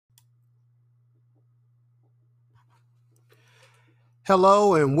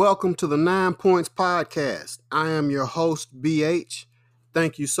Hello and welcome to the 9 Points Podcast. I am your host, BH.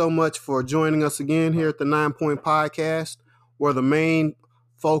 Thank you so much for joining us again here at the 9 Point Podcast, where the main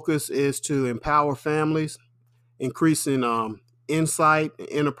focus is to empower families, increasing insight,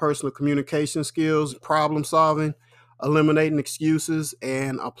 interpersonal communication skills, problem solving, eliminating excuses,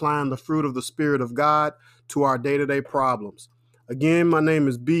 and applying the fruit of the Spirit of God to our day-to-day problems. Again, my name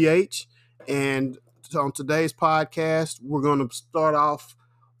is BH, and on today's podcast, we're going to start off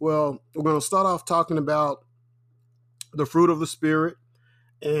talking about the fruit of the Spirit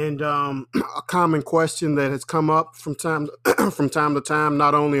and a common question that has come up from time to time,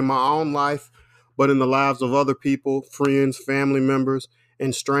 not only in my own life, but in the lives of other people, friends, family members,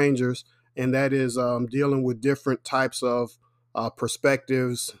 and strangers. And that is dealing with different types of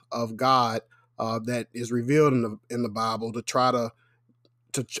perspectives of God that is revealed in the Bible to try to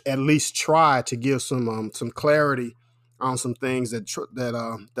at least try to give some clarity on some things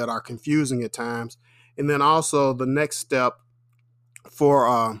that are confusing at times. And then also the next step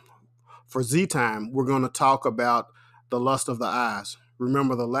for Z time, we're going to talk about the lust of the eyes.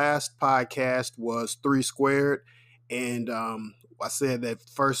 Remember, the last podcast was 3 squared, and I said that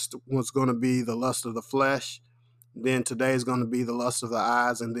first was going to be the lust of the flesh. Then today is going to be the lust of the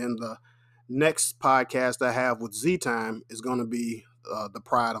eyes, and then the next podcast I have with Z time is going to be the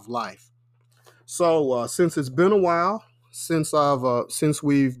pride of life. So since it's been a while since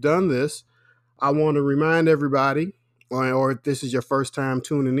we've done this, I want to remind everybody, or if this is your first time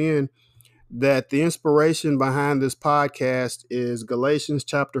tuning in, that the inspiration behind this podcast is Galatians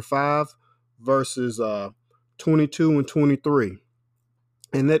chapter 5, verses 22 and 23.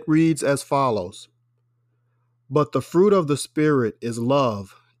 And that reads as follows: But the fruit of the Spirit is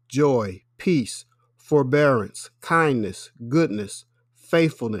love, joy, peace, forbearance, kindness, goodness,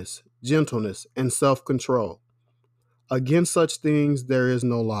 faithfulness, gentleness, and self-control. Against such things there is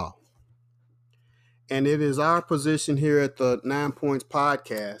no law. And it is our position here at the 9 Points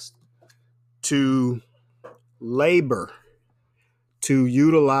Podcast to labor to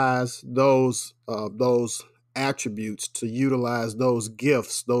utilize those attributes, to utilize those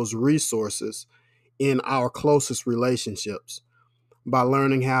gifts, those resources in our closest relationships by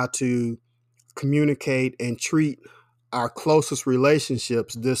learning how to communicate and treat our closest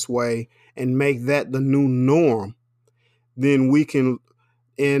relationships this way and make that the new norm. Then we can,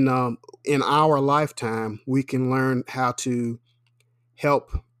 in our lifetime, we can learn how to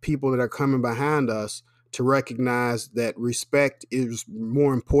help people that are coming behind us to recognize that respect is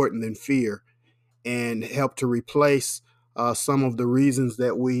more important than fear, and help to replace some of the reasons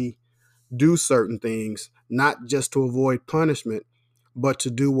that we do certain things, not just to avoid punishment, but to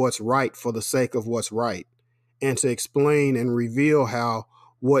do what's right for the sake of what's right, and to explain and reveal how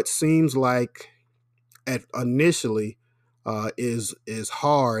what seems like initially is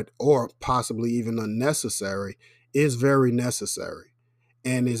hard or possibly even unnecessary is very necessary,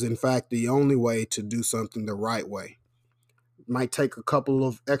 and is in fact the only way to do something the right way. It might take a couple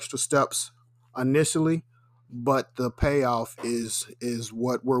of extra steps initially, but the payoff is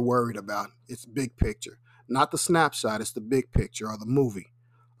what we're worried about. It's big picture, not the snapshot. It's the big picture, or the movie.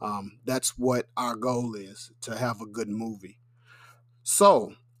 That's what our goal is, to have a good movie.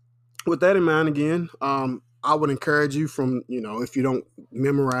 So with that in mind, again, I would encourage you if you don't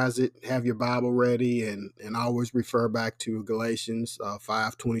memorize it, have your Bible ready and always refer back to Galatians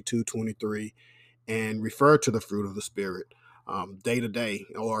 5, 22, 23, and refer to the fruit of the Spirit day to day,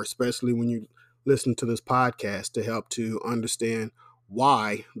 or especially when you listen to this podcast, to help to understand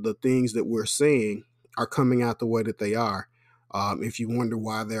why the things that we're saying are coming out the way that they are. If you wonder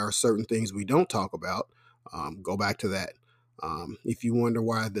why there are certain things we don't talk about, go back to that. If you wonder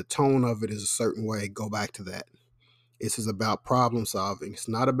why the tone of it is a certain way, go back to that. This is about problem solving. It's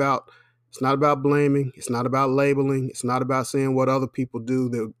not about blaming. It's not about labeling. It's not about saying what other people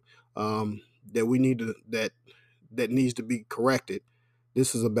do that we need to that needs to be corrected.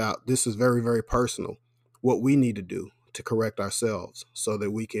 This is very, very personal. What we need to do to correct ourselves so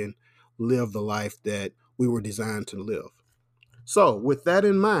that we can live the life that we were designed to live. So with that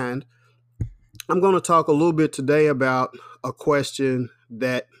in mind, I'm going to talk a little bit today about a question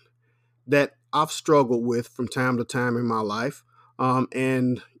that I've struggled with from time to time in my life.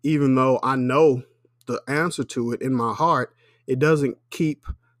 And even though I know the answer to it in my heart, it doesn't keep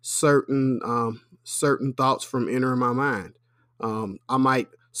certain thoughts from entering my mind. I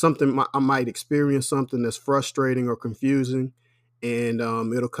might experience something that's frustrating or confusing, and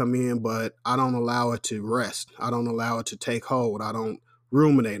it'll come in, but I don't allow it to rest. I don't allow it to take hold. I don't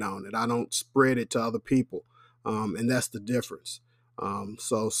ruminate on it. I don't spread it to other people. And that's the difference.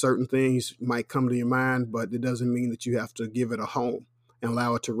 So certain things might come to your mind, but it doesn't mean that you have to give it a home. and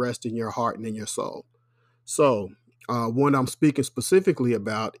allow it to rest in your heart and in your soul. So, what I'm speaking specifically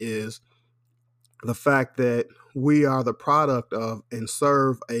about is the fact that we are the product of and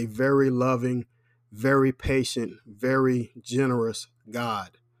serve a very loving, very patient, very generous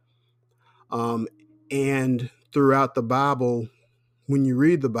God. And throughout the Bible, when you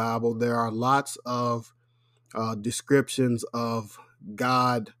read the Bible, there are lots of descriptions of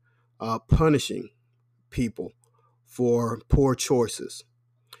God punishing people for poor choices.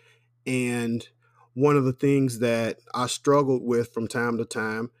 And one of the things that I struggled with from time to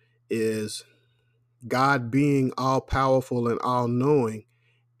time is God being all powerful and all knowing,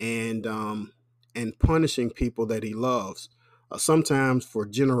 and punishing people that He loves, sometimes for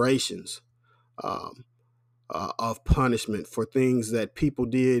generations um, of punishment for things that people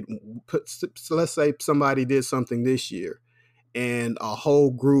did. So let's say somebody did something this year, and a whole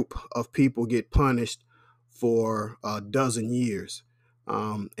group of people get punished for a dozen years.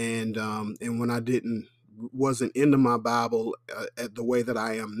 And when I wasn't into my Bible at the way that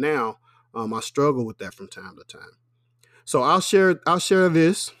I am now, I struggle with that from time to time. So I'll share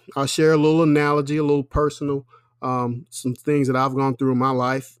this. I'll share a little analogy, a little personal, some things that I've gone through in my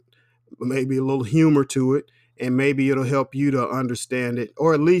life, maybe a little humor to it, and maybe it'll help you to understand it,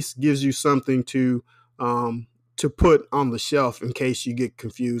 or at least gives you something to put on the shelf in case you get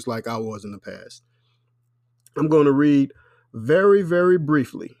confused like I was in the past. I'm going to read very, very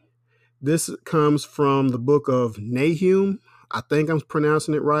briefly. This comes from the book of Nahum. I think I'm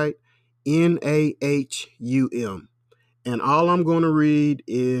pronouncing it right. Nahum. And all I'm going to read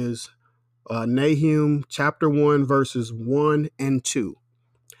is Nahum chapter 1, verses 1 and 2.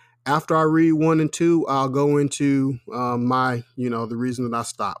 After I read 1 and 2, I'll go into the reason that I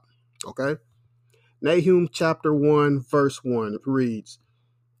stopped. Okay? Nahum chapter 1, verse 1 reads,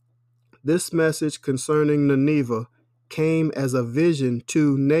 "This message concerning Nineveh came as a vision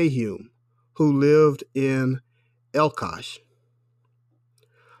to Nahum, who lived in Elkosh.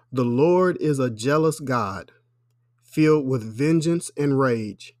 The Lord is a jealous God, filled with vengeance and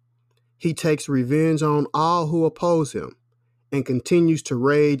rage. He takes revenge on all who oppose him and continues to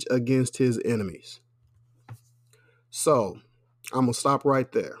rage against his enemies." So I'm going to stop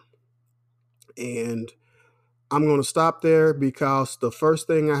right there. And I'm going to stop there because the first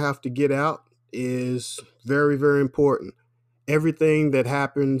thing I have to get out is very, very important. Everything that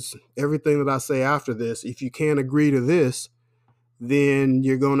happens, everything that I say after this, if you can't agree to this, then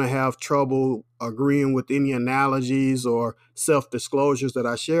you're going to have trouble agreeing with any analogies or self-disclosures that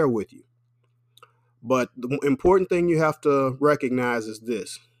I share with you. But the important thing you have to recognize is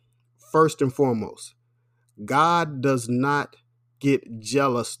this. First and foremost, God does not get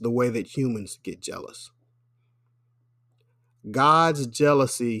jealous the way that humans get jealous. God's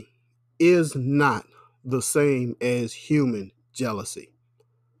jealousy is not the same as human jealousy.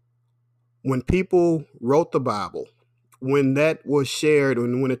 When people wrote the Bible, when that was shared,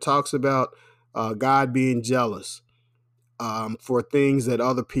 and when it talks about God being jealous for things that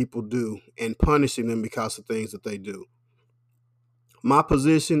other people do and punishing them because of things that they do, my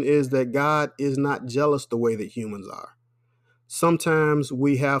position is that God is not jealous the way that humans are. Sometimes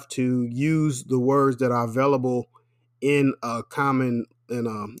we have to use the words that are available in a common, in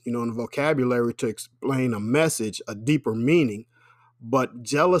a vocabulary to explain a message, a deeper meaning. But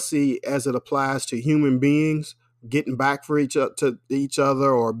jealousy, as it applies to human beings, getting back for each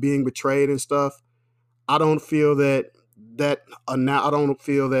other or being betrayed and stuff, I don't feel that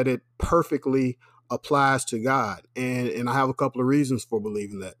it perfectly applies to God, and I have a couple of reasons for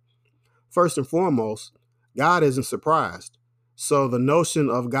believing that. First and foremost, God isn't surprised. So the notion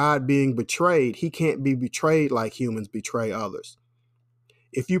of God being betrayed, He can't be betrayed like humans betray others.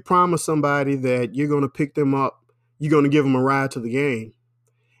 If you promise somebody that you're going to pick them up, you're going to give them a ride to the game,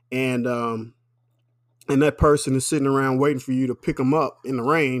 and that person is sitting around waiting for you to pick them up in the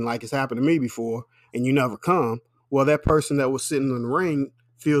rain, like it's happened to me before, and you never come, well, that person that was sitting in the rain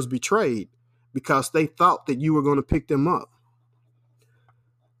feels betrayed because they thought that you were going to pick them up.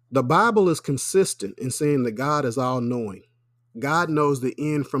 The Bible is consistent in saying that God is all-knowing. God knows the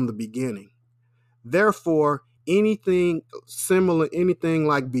end from the beginning. Therefore, anything similar, anything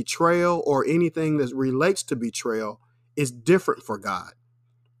like betrayal or anything that relates to betrayal is different for God.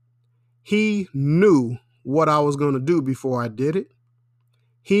 He knew what I was going to do before I did it.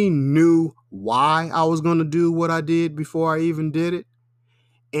 He knew why I was going to do what I did before I even did it.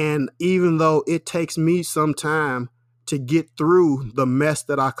 And even though it takes me some time to get through the mess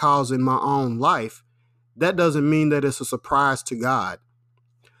that I cause in my own life, that doesn't mean that it's a surprise to God.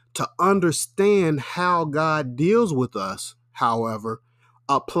 To understand how God deals with us, however,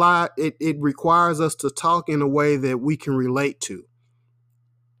 it requires us to talk in a way that we can relate to.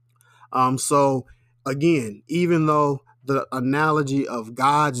 So again, even though the analogy of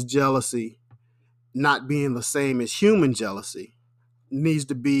God's jealousy not being the same as human jealousy needs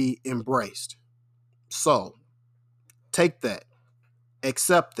to be embraced. So take that,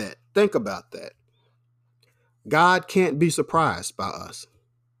 accept that, think about that. God can't be surprised by us.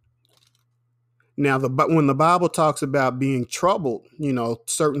 Now, when the Bible talks about being troubled,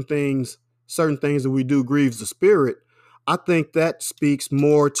 certain things that we do grieves the spirit, I think that speaks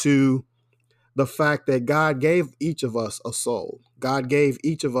more to the fact that God gave each of us a soul. God gave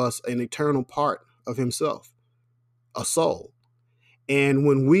each of us an eternal part of himself, a soul. And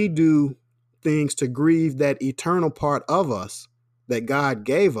when we do things to grieve that eternal part of us that God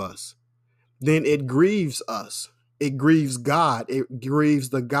gave us, then it grieves us. It grieves God. It grieves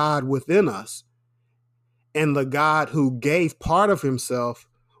the God within us. And the God who gave part of himself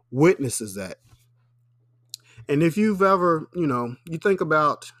witnesses that. And if you've ever, you think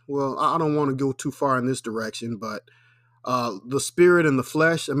about, well, I don't want to go too far in this direction, but the spirit and the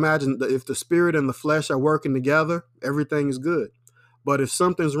flesh, imagine that if the spirit and the flesh are working together, everything is good. But if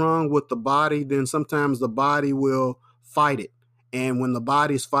something's wrong with the body, then sometimes the body will fight it. And when the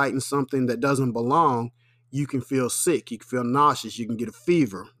body's fighting something that doesn't belong, you can feel sick, you can feel nauseous, you can get a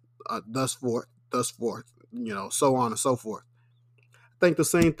fever, thus forth, so on and so forth. I think the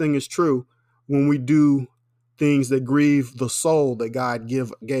same thing is true when we do things that grieve the soul that God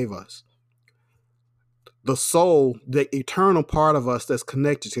gave us. The soul, the eternal part of us that's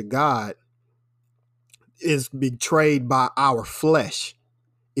connected to God, is betrayed by our flesh,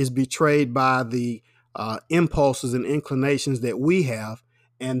 is betrayed by the impulses and inclinations that we have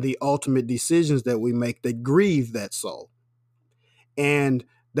and the ultimate decisions that we make that grieve that soul. And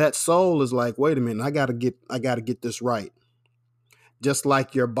that soul is like, wait a minute, I gotta get this right. Just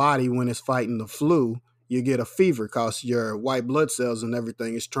like your body, when it's fighting the flu, you get a fever because your white blood cells and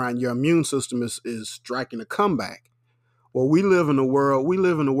everything is your immune system is striking a comeback. Well, we live in a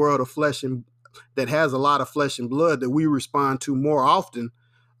world of flesh and that has a lot of flesh and blood that we respond to more often.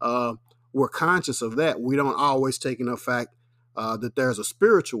 We're conscious of that. We don't always take into fact that there's a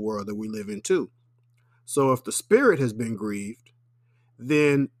spiritual world that we live in too. So if the spirit has been grieved,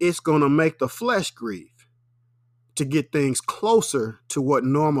 then it's going to make the flesh grieve to get things closer to what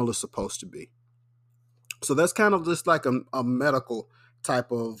normal is supposed to be. So that's kind of just like a medical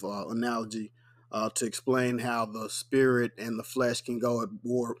type of analogy to explain how the spirit and the flesh can go at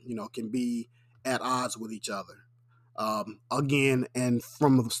war, can be at odds with each other. Again, and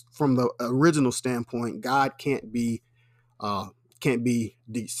from the original standpoint, God can't be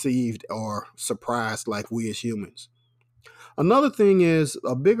deceived or surprised like we as humans. Another thing is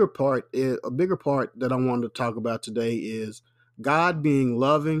a bigger part that I wanted to talk about today is God being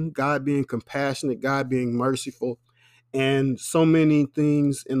loving, God being compassionate, God being merciful, and so many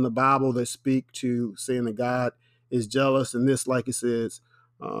things in the Bible that speak to saying that God is jealous. And this, like it says,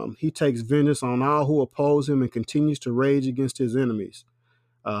 he takes vengeance on all who oppose him and continues to rage against his enemies.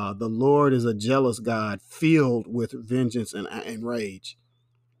 The Lord is a jealous God filled with vengeance and rage.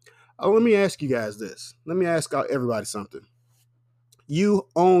 Let me ask you guys this. Let me ask everybody something. You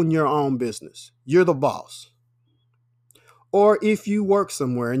own your own business. You're the boss. Or if you work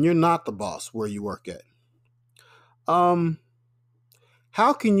somewhere and you're not the boss where you work at,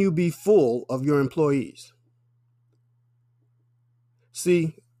 how can you be full of your employees?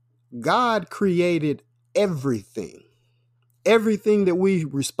 See, God created everything. Everything that we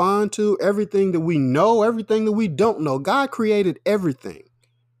respond to, everything that we know, everything that we don't know. God created everything.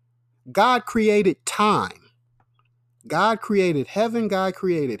 God created time. God created heaven. God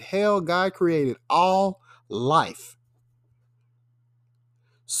created hell. God created all life.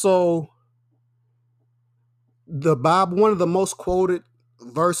 So the Bible, one of the most quoted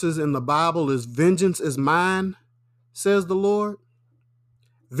verses in the Bible is, "Vengeance is mine, says the Lord."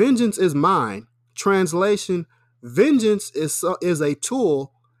 Vengeance is mine. Translation, vengeance is a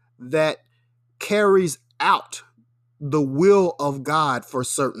tool that carries out the will of God for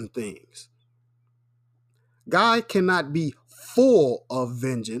certain things. God cannot be full of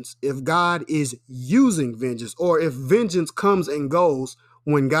vengeance if God is using vengeance, or if vengeance comes and goes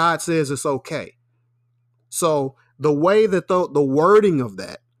when God says it's okay. So the way that the wording of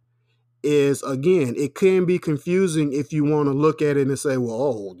that is, again, it can be confusing if you want to look at it and say, well,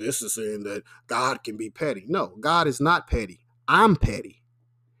 oh, this is saying that God can be petty. No, God is not petty. I'm petty.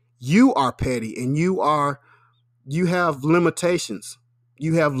 You are petty, and you have limitations.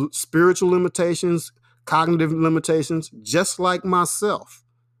 You have spiritual limitations, cognitive limitations, just like myself.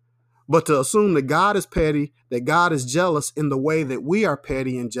 But to assume that God is petty, that God is jealous in the way that we are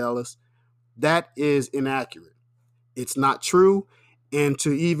petty and jealous, that is inaccurate. It's not true. And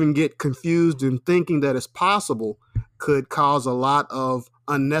to even get confused in thinking that it's possible could cause a lot of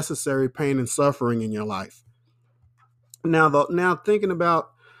unnecessary pain and suffering in your life. Now thinking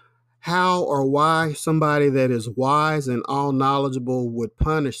about how or why somebody that is wise and all knowledgeable would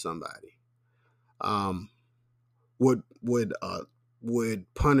punish somebody, um, would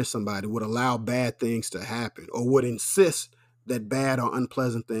punish somebody, would allow bad things to happen, or would insist that bad or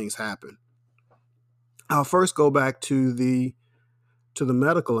unpleasant things happen. I'll first go back to the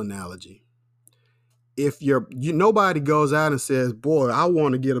medical analogy. If nobody goes out and says, "Boy, I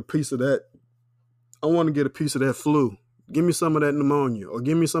want to get a piece of that. I want to get a piece of that flu. Give me some of that pneumonia, or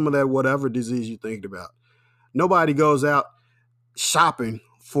give me some of that whatever disease you're thinking about." Nobody goes out shopping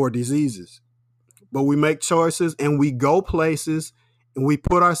for diseases, but we make choices and we go places and we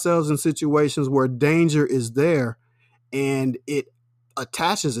put ourselves in situations where danger is there, and it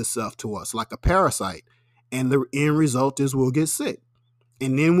attaches itself to us like a parasite. And the end result is we'll get sick.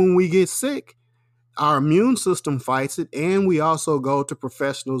 And then when we get sick, our immune system fights it, and we also go to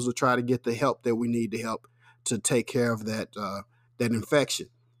professionals to try to get the help that we need to help to take care of that infection.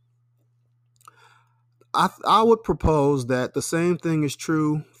 I would propose that the same thing is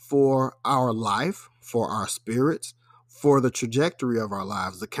true for our life, for our spirits, for the trajectory of our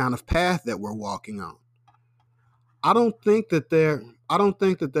lives, the kind of path that we're walking on. I don't think that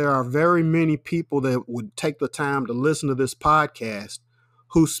there are very many people that would take the time to listen to this podcast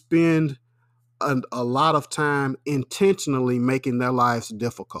who spend a lot of time intentionally making their lives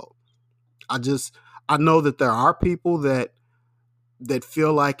difficult. I know that there are people that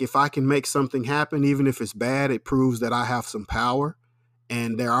feel like if I can make something happen, even if it's bad, it proves that I have some power.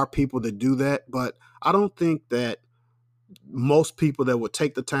 And there are people that do that, but I don't think that most people that would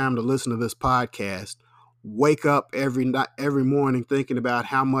take the time to listen to this podcast wake up every morning thinking about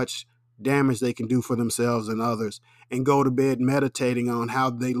how much damage they can do for themselves and others, and go to bed meditating on how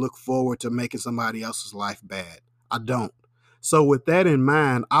they look forward to making somebody else's life bad. I don't. So with that in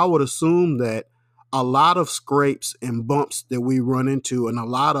mind, I would assume that a lot of scrapes and bumps that we run into, and a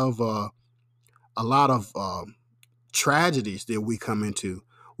lot of tragedies that we come into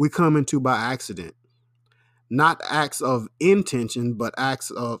by accident. Not acts of intention, but acts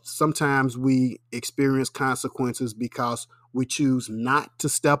of, sometimes we experience consequences because we choose not to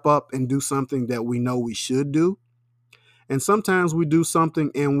step up and do something that we know we should do. And sometimes we do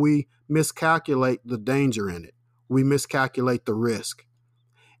something and we miscalculate the danger in it. We miscalculate the risk.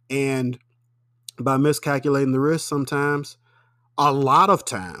 And by miscalculating the risk, sometimes, a lot of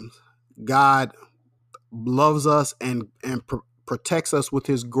times, God loves us and protects us with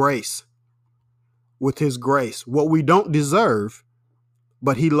his grace. What we don't deserve,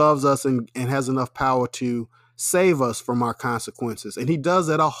 but he loves us and has enough power to save us from our consequences. And he does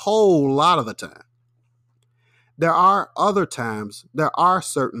that a whole lot of the time. There are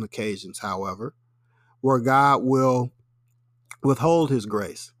certain occasions, however, where God will withhold his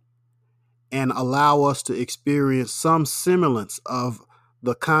grace and allow us to experience some semblance of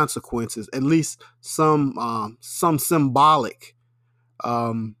the consequences, at least some symbolic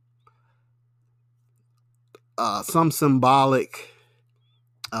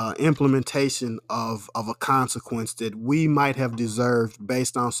implementation of a consequence that we might have deserved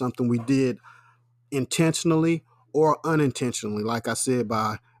based on something we did intentionally or unintentionally, like I said,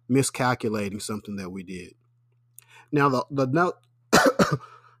 by miscalculating something that we did. Now, the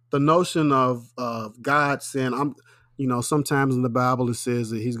notion of God saying, sometimes in the Bible it says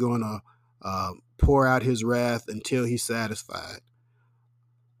that he's going to pour out his wrath until he's satisfied.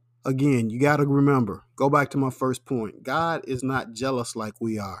 Again, you got to remember, go back to my first point. God is not jealous like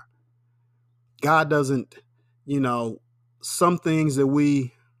we are. God doesn't, some ways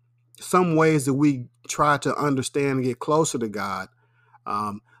that we try to understand and get closer to God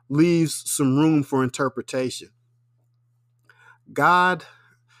leaves some room for interpretation. God,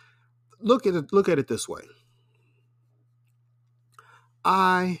 look at it this way.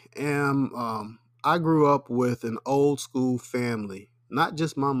 I grew up with an old school family, not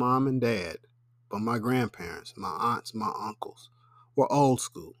just my mom and dad, but my grandparents, my aunts, my uncles were old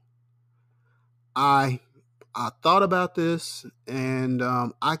school. I thought about this, and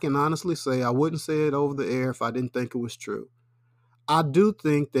I can honestly say I wouldn't say it over the air if I didn't think it was true. I do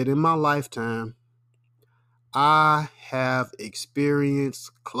think that in my lifetime, I have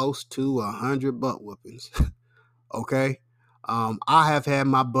experienced close to 100 butt whoopings. Okay? I have had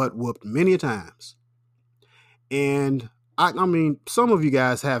my butt whooped many times. And I mean, some of you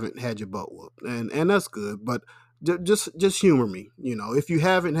guys haven't had your butt whooped, and that's good, but just humor me. If you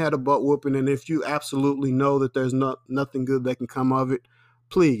haven't had a butt whooping, and if you absolutely know that there's nothing good that can come of it,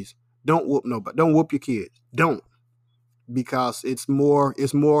 please don't whoop nobody. Don't whoop your kids. Don't because it's more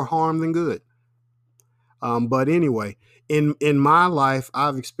harm than good. But anyway, in my life,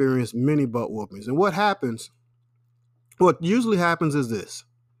 I've experienced many butt whoopings. And what usually happens is this.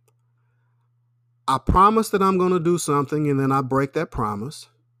 I promise that I'm going to do something, and then I break that promise.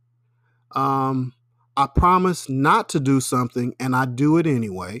 I promise not to do something, and I do it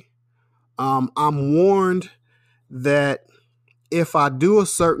anyway. I'm warned that if I do a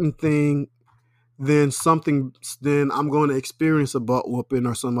certain thing, then I'm going to experience a butt whooping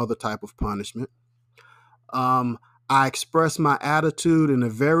or some other type of punishment. I express my attitude in a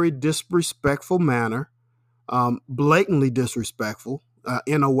very disrespectful manner, blatantly disrespectful,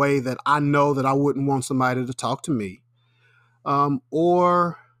 in a way that I know that I wouldn't want somebody to talk to me.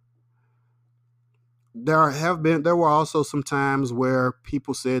 Or there were also some times where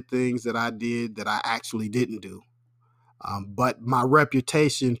people said things that I did that I actually didn't do. But my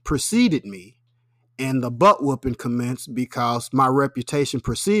reputation preceded me, and the butt whooping commenced because my reputation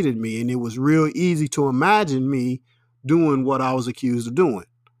preceded me, and it was real easy to imagine me doing what I was accused of doing,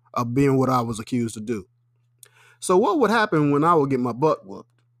 of being what I was accused to do. So what would happen when I would get my butt whooped?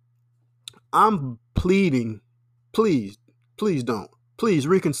 I'm pleading, please don't. Please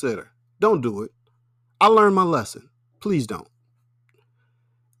reconsider. Don't do it. I learned my lesson. Please don't.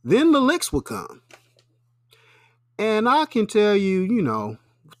 Then the licks would come. And I can tell you,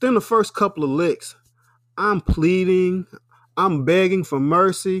 within the first couple of licks, I'm pleading, I'm begging for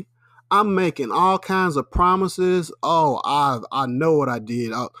mercy, I'm making all kinds of promises. Oh, I know what I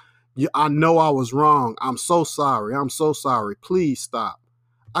did. I know I was wrong. I'm so sorry. Please stop.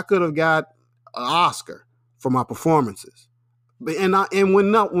 I could have got an Oscar for my performances. And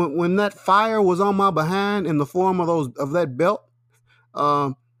when that fire was on my behind in the form of that belt,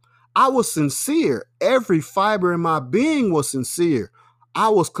 I was sincere. Every fiber in my being was sincere. I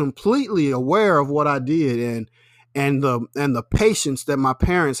was completely aware of what I did, and the patience that my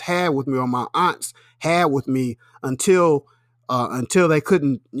parents had with me, or my aunts had with me, until they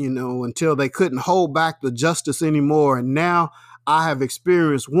couldn't hold back the justice anymore. And now I have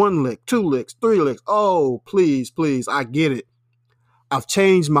experienced 1 lick, 2 licks, 3 licks. Oh, please, I get it. I've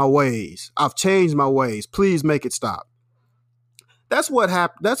changed my ways. Please make it stop. That's what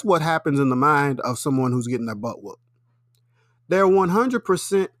happens in the mind of someone who's getting their butt whooped. They're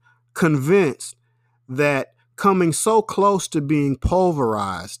 100% convinced that coming so close to being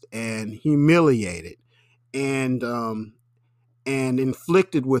pulverized and humiliated and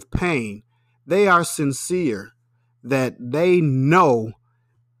inflicted with pain, they are sincere, that they know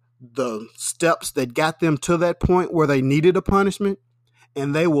the steps that got them to that point where they needed a punishment,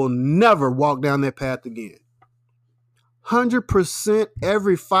 and they will never walk down that path again. 100%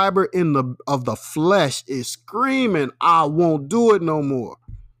 every fiber of the flesh is screaming, I won't do it no more.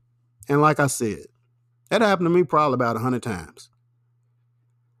 And like I said, that happened to me probably about 100 times.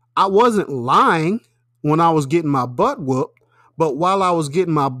 I wasn't lying when I was getting my butt whooped, but while I was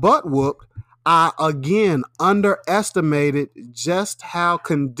getting my butt whooped, I again underestimated just how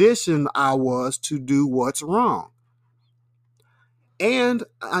conditioned I was to do what's wrong. And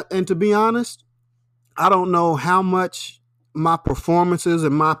to be honest, I don't know how much my performances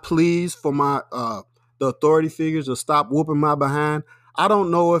and my pleas for the authority figures to stop whooping my behind, I don't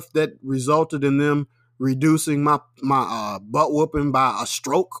know if that resulted in them reducing my butt whooping by a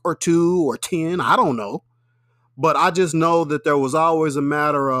stroke or 2 or 10. I don't know. But I just know that there was always a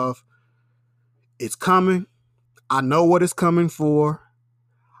matter of, it's coming. I know what it's coming for.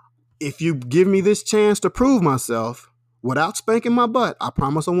 If you give me this chance to prove myself without spanking my butt, I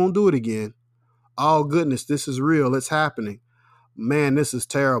promise I won't do it again. Oh, goodness, this is real. It's happening. Man, this is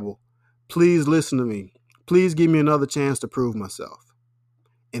terrible. Please listen to me. Please give me another chance to prove myself.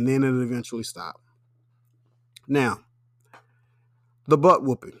 And then it'll eventually stop. Now, the butt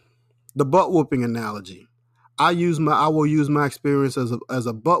whooping analogy. I will use my experience as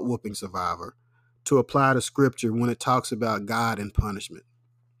a butt whooping survivor to apply to scripture when it talks about God and punishment.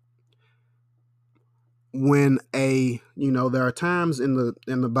 When there are times in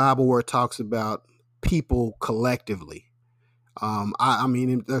the Bible where it talks about people collectively.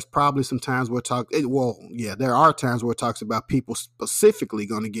 There's probably some times where there are times where it talks about people specifically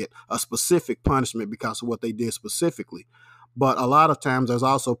going to get a specific punishment because of what they did specifically. But a lot of times there's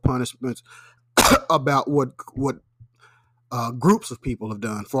also punishments about what groups of people have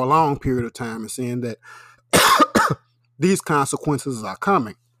done for a long period of time, and saying that these consequences are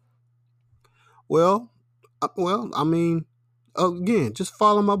coming. Again, just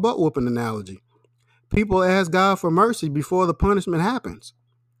follow my butt whooping analogy. People ask God for mercy before the punishment happens.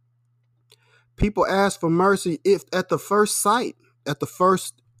 People ask for mercy if at the first sight, at the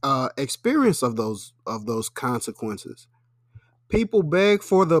first experience of those consequences. People beg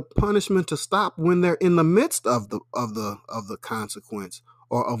for the punishment to stop when they're in the midst of the consequence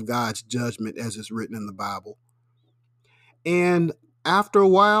or of God's judgment, as it's written in the Bible. And after a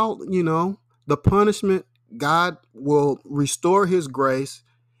while, the punishment, God will restore his grace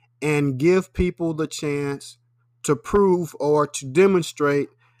and give people the chance to prove or to demonstrate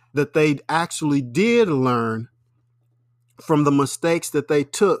that they actually did learn from the mistakes that they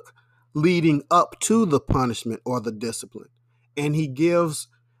took leading up to the punishment or the discipline. And he gives,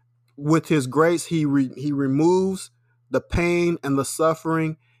 with his grace, he removes the pain and the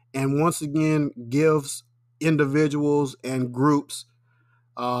suffering, and once again gives individuals and groups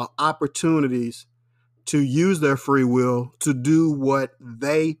opportunities to use their free will to do what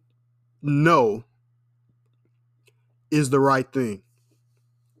they know is the right thing.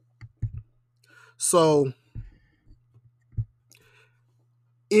 So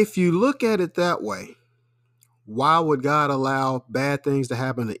if you look at it that way, why would God allow bad things to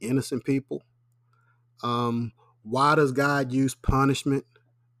happen to innocent people? Why does God use punishment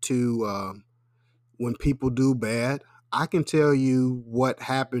to when people do bad? I can tell you what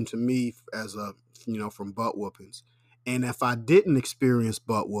happened to me as from butt whoopings. And if I didn't experience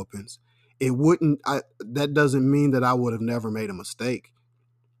butt whoopings, that doesn't mean that I would have never made a mistake.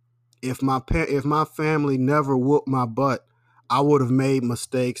 If my family never whooped my butt, I would have made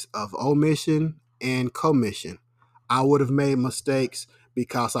mistakes of omission and commission. I would have made mistakes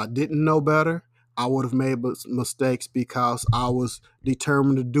because I didn't know better. I would have made mistakes because I was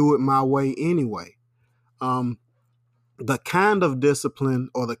determined to do it my way anyway. The kind of discipline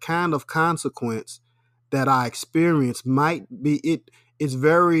or the kind of consequence that I experience might be it's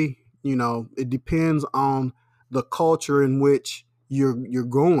very, it depends on the culture in which you're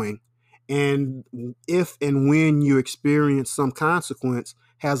going. And if and when you experience some consequence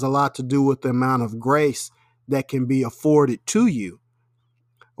has a lot to do with the amount of grace that can be afforded to you.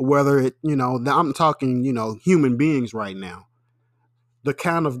 Whether I'm talking, human beings right now. The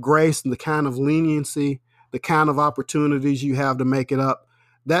kind of grace and the kind of leniency, the kind of opportunities you have to make it up,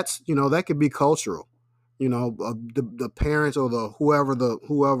 that could be cultural. The parents or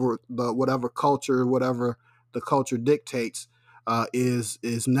whatever culture, the culture dictates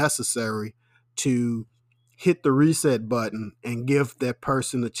is necessary to hit the reset button and give that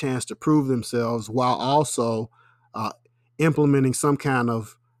person a chance to prove themselves while also implementing some kind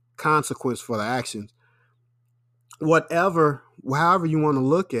of consequence for the actions. However you want to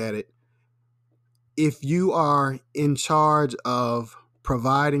look at it, if you are in charge of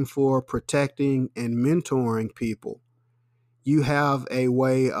providing for, protecting, and mentoring people, you have a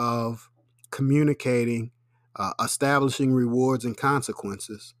way of communicating, establishing rewards and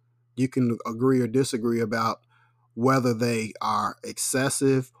consequences. You can agree or disagree about whether they are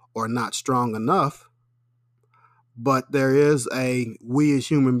excessive or not strong enough, but we as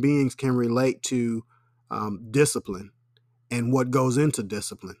human beings can relate to discipline and what goes into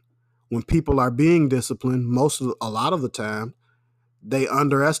discipline. When people are being disciplined, a lot of the time, they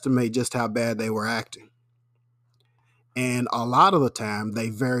underestimate just how bad they were acting. And a lot of the time, they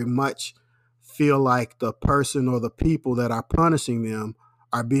very much feel like the person or the people that are punishing them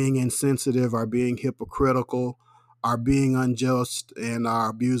are being insensitive, are being hypocritical, are being unjust, and are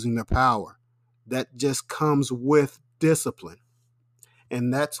abusing their power. That just comes with discipline.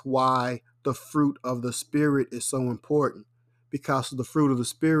 And that's why the fruit of the Spirit is so important, because the fruit of the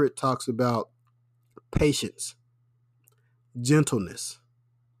Spirit talks about patience, gentleness.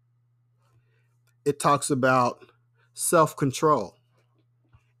 It talks about self-control.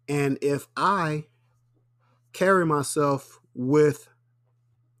 And if I carry myself with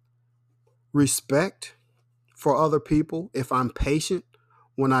respect for other people, if I'm patient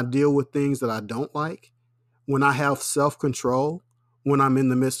when I deal with things that I don't like, when I have self-control, when I'm in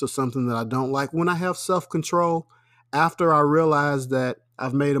the midst of something that I don't like, when I have self-control after I realize that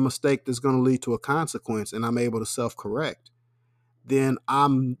I've made a mistake that's going to lead to a consequence and I'm able to self-correct, then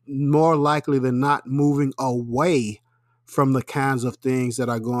I'm more likely than not moving away from the kinds of things that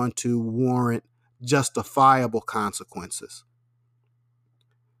are going to warrant justifiable consequences.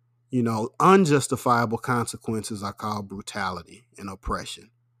 Unjustifiable consequences are called brutality and oppression.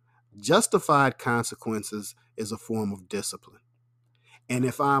 Justified consequences is a form of discipline. And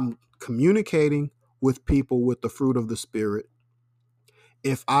if I'm communicating with people with the fruit of the Spirit,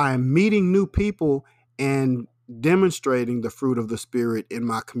 if I'm meeting new people and demonstrating the fruit of the Spirit in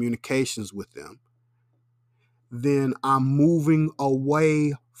my communications with them, then I'm moving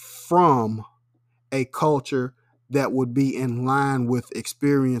away from a culture that would be in line with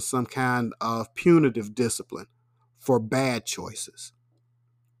experience some kind of punitive discipline for bad choices.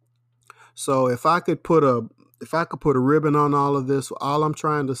 So if I could put if I could put a ribbon on all of this, all I'm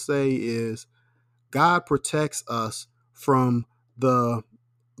trying to say is God protects us from the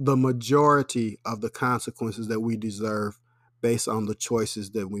majority of the consequences that we deserve based on the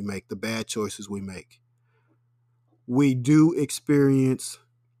choices that we make, the bad choices we make. We do experience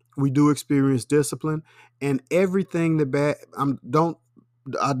discipline, and everything that bad.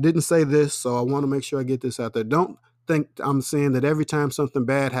 I didn't say this, so I want to make sure I get this out there. Don't think I'm saying that every time something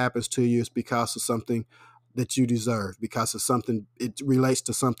bad happens to you, it's because of something that you deserve, because of something, it relates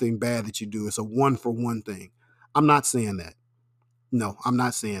to something bad that you do. It's a one for one thing. I'm not saying that. No, I'm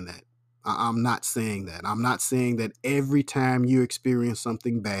not saying that. I'm not saying that. I'm not saying that every time you experience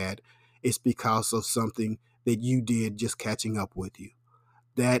something bad, it's because of something that you did just catching up with you.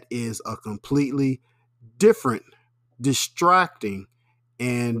 That is a completely different, distracting,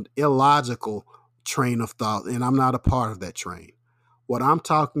 and illogical train of thought, and I'm not a part of that train. What I'm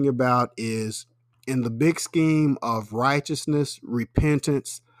talking about is in the big scheme of righteousness,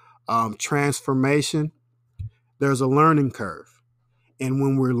 repentance, transformation, there's a learning curve. And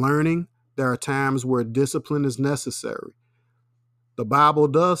when we're learning, there are times where discipline is necessary. The Bible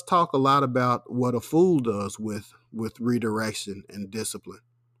does talk a lot about what a fool does with redirection and discipline.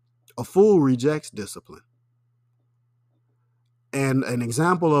 A fool rejects discipline. And an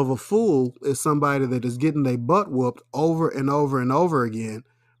example of a fool is somebody that is getting their butt whooped over and over and over again.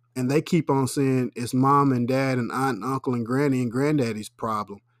 And they keep on saying it's mom and dad and aunt and uncle and granny and granddaddy's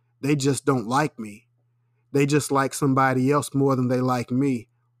problem. They just don't like me. They just like somebody else more than they like me.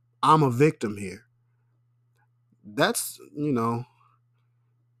 I'm a victim here. That's,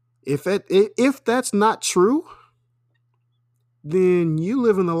 if that's not true, then you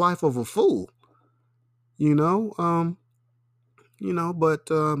live in the life of a fool. But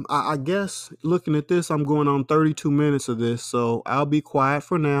I guess looking at this, I'm going on 32 minutes of this, so I'll be quiet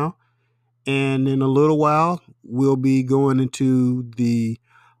for now. And in a little while, we'll be going into the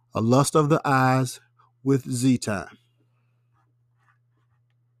lust of the eyes with Z Time.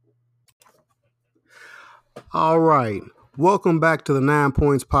 All right. Welcome back to the 9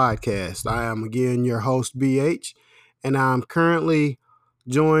 Points Podcast. I am again your host, BH, and I'm currently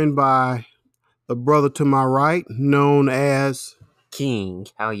joined by the brother to my right, known as King.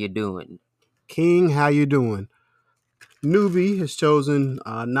 How you doing? King. How you doing? Newbie has chosen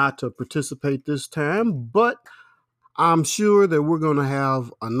not to participate this time, but I'm sure that we're going to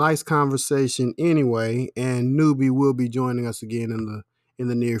have a nice conversation anyway, and Newbie will be joining us again in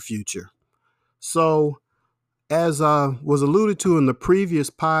the near future. So, as was alluded to in the previous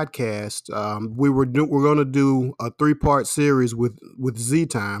podcast, we're going to do a 3-part series with Z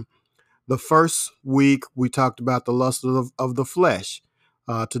Time. The first week we talked about the lust of the flesh.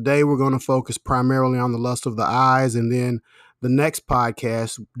 Today we're going to focus primarily on the lust of the eyes, and then the next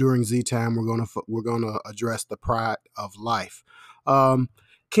podcast during Z Time we're going to address the pride of life.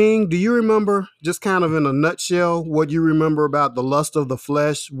 King, do you remember, just kind of in a nutshell, what you remember about the lust of the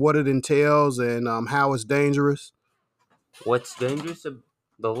flesh, what it entails, and how it's dangerous? What's dangerous?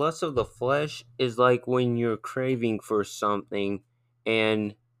 The lust of the flesh is like when you're craving for something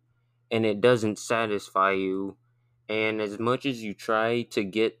and it doesn't satisfy you, and as much as you try to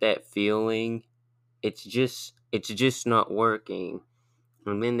get that feeling, it's just not working.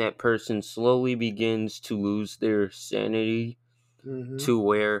 And then that person slowly begins to lose their sanity to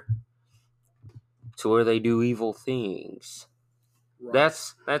where they do evil things. Right.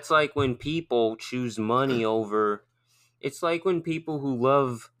 That's like when people choose money over. It's like when people who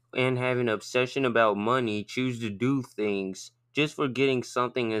love and have an obsession about money choose to do things just for getting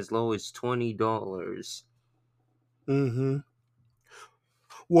something as low as $20. Mm-hmm.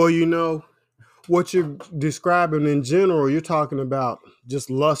 Well, what you're describing in general, you're talking about just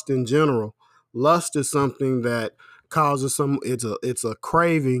lust in general. Lust is something that causes it's a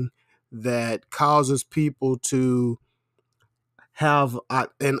craving that causes people to have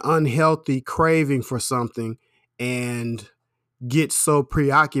an unhealthy craving for something and get so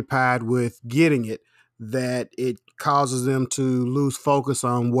preoccupied with getting it that it causes them to lose focus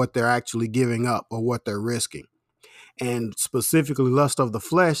on what they're actually giving up or what they're risking. And specifically lust of the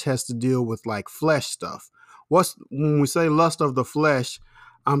flesh has to deal with like flesh stuff. When we say lust of the flesh,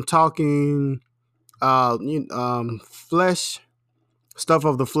 I'm talking flesh stuff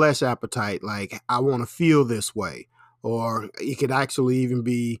of the flesh appetite, like I want to feel this way, or it could actually even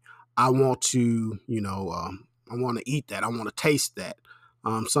be I want to I want to eat that, I want to taste that,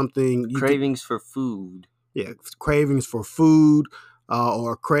 something Cravings for food. Yeah, cravings for food,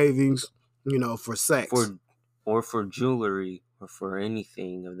 or cravings for sex, or for jewelry, or for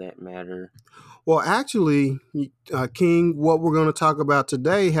anything of that matter. Well, actually, King, what we're going to talk about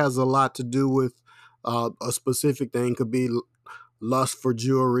today has a lot to do with A specific thing could be lust for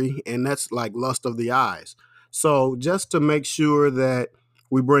jewelry, and that's like lust of the eyes. So just to make sure that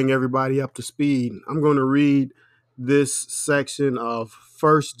we bring everybody up to speed, I'm going to read this section of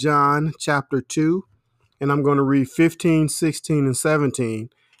First John chapter 2, and I'm going to read 15, 16, and 17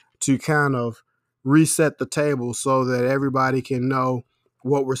 to kind of reset the table so that everybody can know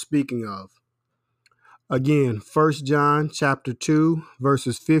what we're speaking of. Again, First John chapter 2,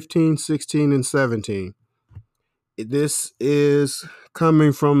 verses 15, 16, and 17. This is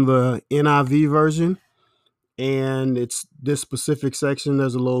coming from the NIV version, and it's this specific section.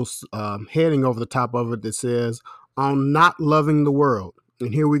 There's a little heading over the top of it that says, "On not loving the world."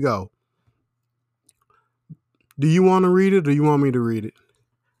 And here we go. Do you want to read it, or do you want me to read it?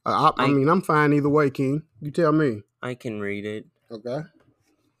 I mean, I'm fine either way, King. You tell me. I can read it. Okay.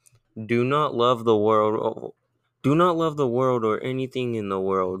 Do not love the world. Do not love the world or anything in the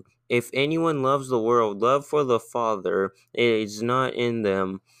world. If anyone loves the world, love for the Father is not in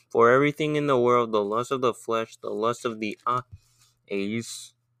them. For everything in the world, the lust of the flesh, the lust of the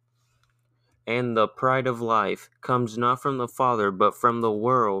eyes, and the pride of life, comes not from the Father, but from the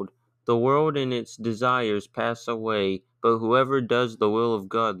world. The world and its desires pass away, but whoever does the will of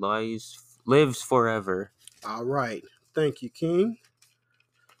God lives forever. All right. Thank you, King.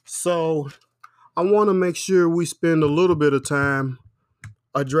 So I want to make sure we spend a little bit of time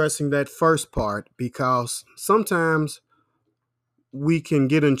addressing that first part, because sometimes we can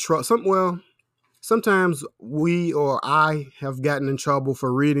get in trouble. Sometimes we or I have gotten in trouble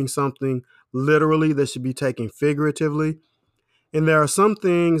for reading something literally that should be taken figuratively. And there are some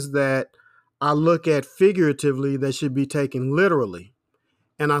things that I look at figuratively that should be taken literally.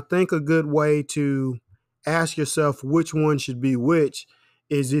 And I think a good way to ask yourself which one should be which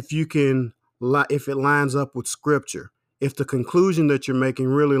is if it lines up with scripture. If the conclusion that you're making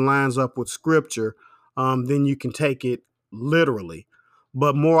really lines up with scripture, then you can take it literally.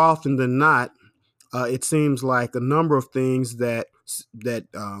 But more often than not, it seems like a number of things that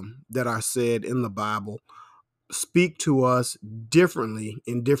are said in the Bible speak to us differently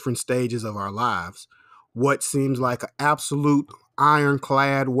in different stages of our lives. What seems like an absolute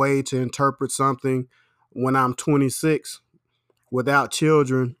ironclad way to interpret something when I'm 26 without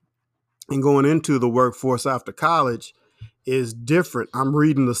children and going into the workforce after college is different. I'm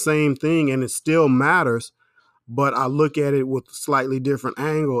reading the same thing and it still matters, but I look at it with a slightly different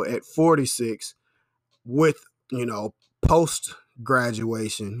angle at 46 with, post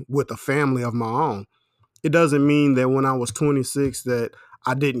graduation with a family of my own. It doesn't mean that when I was 26 that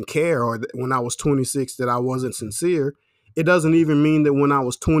I didn't care, or that when I was 26 that I wasn't sincere. It doesn't even mean that when I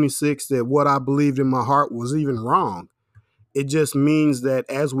was 26 that what I believed in my heart was even wrong. It just means that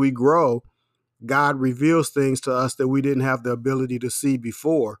as we grow, God reveals things to us that we didn't have the ability to see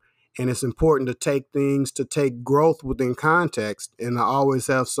before. And it's important to take growth within context, and to always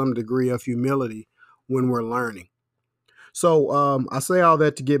have some degree of humility when we're learning. So I say all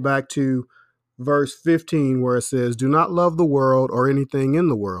that to get back to verse 15, where it says, "Do not love the world or anything in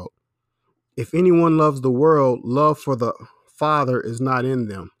the world. If anyone loves the world, love for the Father is not in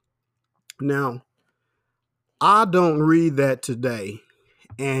them." Now, I don't read that today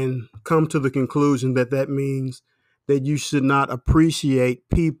and come to the conclusion that that means that you should not appreciate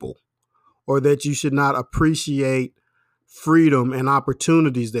people, or that you should not appreciate freedom and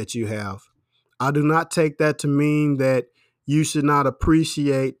opportunities that you have. I do not take that to mean that you should not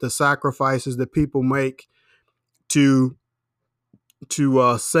appreciate the sacrifices that people make to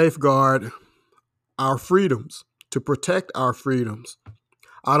safeguard our freedoms, to protect our freedoms.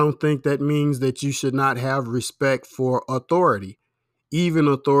 I don't think that means that you should not have respect for authority, even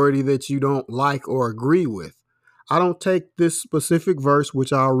authority that you don't like or agree with. I don't take this specific verse,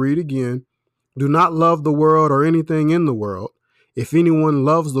 which I'll read again. Do not love the world or anything in the world. If anyone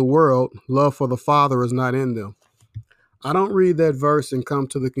loves the world, love for the Father is not in them. I don't read that verse and come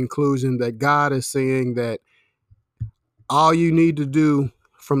to the conclusion that God is saying that all you need to do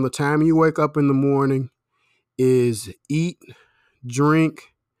from the time you wake up in the morning is eat,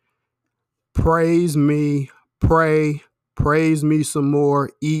 drink, praise me, pray, praise me some more,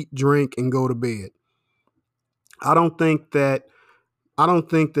 eat, drink, and go to bed. I don't think that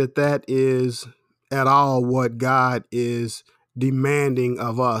that is at all what God is demanding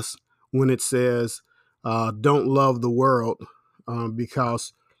of us when it says, don't love the world,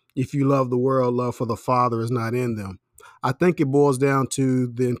 because if you love the world, love for the Father is not in them. I think it boils down to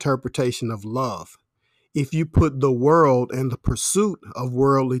the interpretation of love. If you put the world and the pursuit of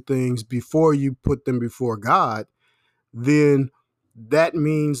worldly things before you put them before God, then that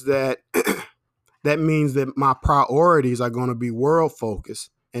means that that means that my priorities are going to be world focused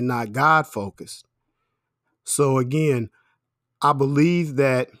and not God focused. So again, I believe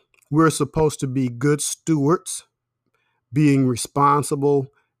that we're supposed to be good stewards, being responsible,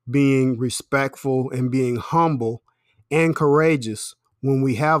 being respectful, and being humble and courageous when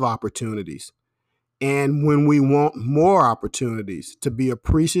we have opportunities. And when we want more opportunities, to be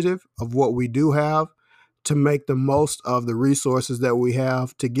appreciative of what we do have, to make the most of the resources that we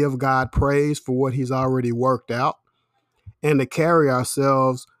have, to give God praise for what He's already worked out, and to carry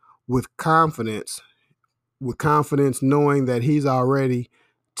ourselves with confidence, knowing that He's already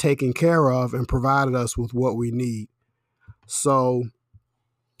taken care of and provided us with what we need. So,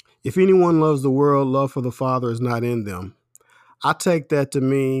 if anyone loves the world, love for the Father is not in them. I take that to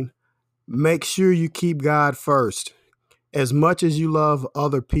mean make sure you keep God first. As much as you love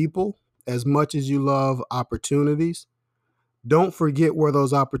other people, as much as you love opportunities, don't forget where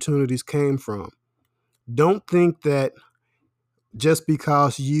those opportunities came from. Don't think that just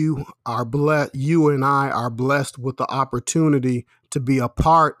because you are blessed, you and I are blessed with the opportunity to be a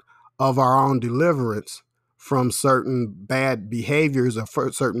part of our own deliverance from certain bad behaviors or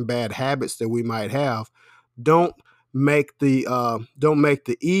certain bad habits that we might have. Don't make the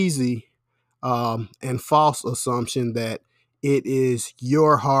easy and false assumption that it is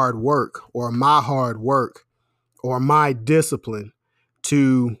your hard work or my hard work or my discipline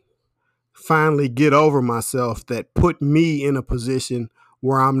to finally get over myself that put me in a position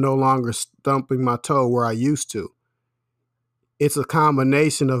where I'm no longer stumping my toe where I used to. It's a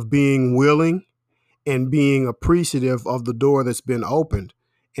combination of being willing and being appreciative of the door that's been opened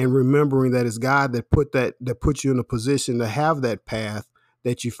and remembering that it's God that puts you in a position to have that path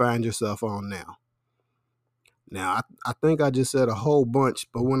that you find yourself on now. Now, I think I just said a whole bunch,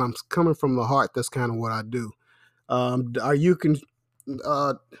 but when I'm coming from the heart, that's kind of what I do. Are you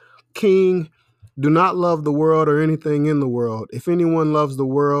King? Do not love the world or anything in the world. If anyone loves the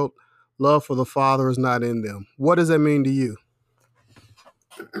world, love for the Father is not in them. What does that mean to you?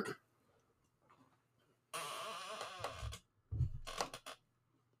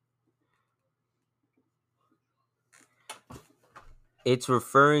 It's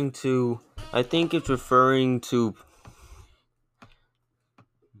referring to, I think it's referring to,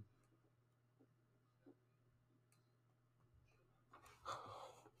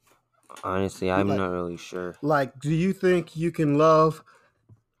 honestly, I'm Like, not really sure. do you think you can love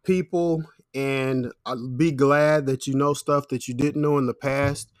people and be glad that you know stuff that you didn't know in the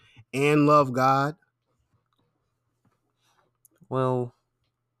past and love God? Well,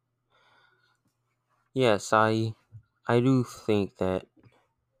 yes, I do think that.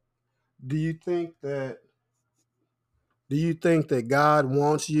 Do you think that God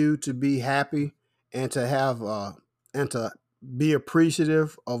wants you to be happy and to have and to be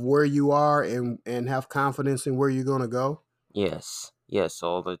appreciative of where you are and have confidence in where you're going to go? Yes,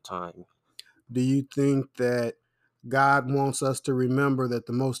 all the time. Do you think that God wants us to remember that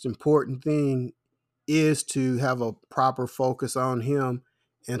the most important thing is to have a proper focus on Him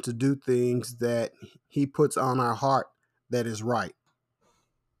and to do things that He puts on our heart that is right?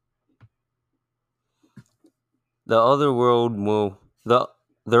 The other world will the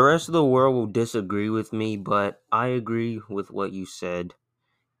rest of the world will disagree with me, but I agree with what you said.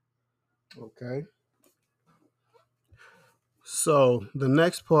 Okay. So the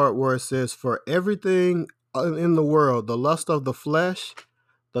next part where it says, for everything in the world, the lust of the flesh,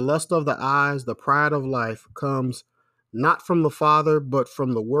 the lust of the eyes, the pride of life comes not from the Father, but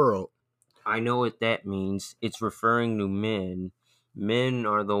from the world. I know what that means. It's referring to men. Men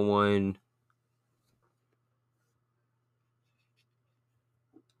are the one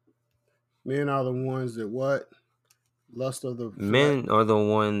Men are the ones that what? Lust of the flesh. men are the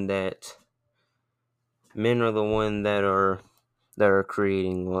one that men are the one that are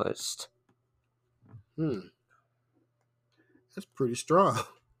creating lust. That's pretty strong.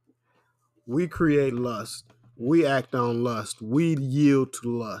 We create lust. We act on lust. We yield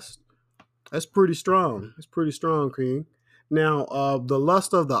to lust. That's pretty strong. That's pretty strong, King. Now, the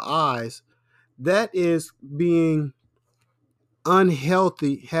lust of the eyes, that is being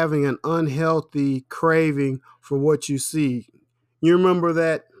unhealthy, having an unhealthy craving for what you see. You remember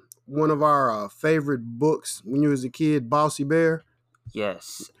that one of our favorite books when you was a kid, Bossy Bear?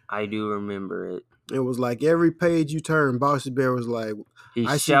 Yes, I do remember it. It was like every page you turn, Bossy Bear was like, He's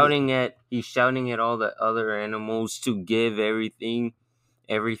I see that. shouting at all the other animals to give everything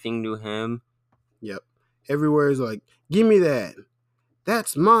to him. Yep. Everywhere is like, give me that.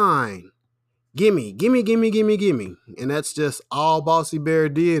 That's mine. Gimme, gimme, gimme, gimme, gimme. And that's just all Bossy Bear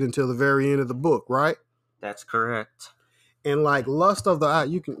did until the very end of the book, right? That's correct. And like lust of the eye,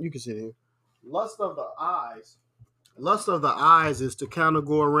 you can sit here. Lust of the eyes. Lust of the eyes is to kind of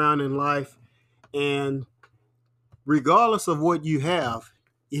go around in life and regardless of what you have,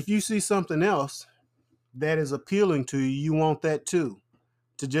 if you see something else that is appealing to you, you want that too.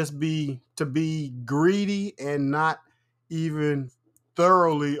 To be greedy and not even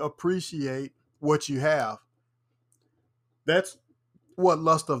thoroughly appreciate what you have. That's what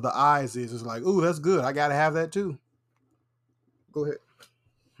lust of the eyes is. It's like, ooh, that's good. I gotta have that too. Go ahead.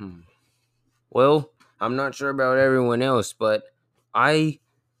 Hmm. Well, I'm not sure about everyone else, but I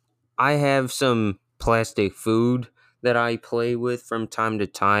I have some plastic food that I play with from time to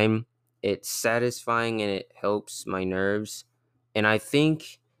time. It's satisfying and it helps my nerves. And I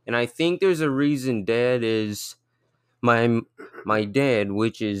think there's a reason dad is my my dad,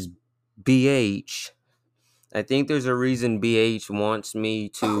 which is BH. I think there's a reason BH wants me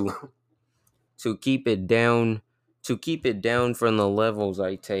to keep it down from the levels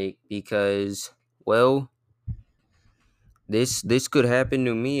I take because well, this could happen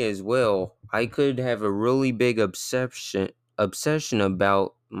to me as well. I could have a really big obsession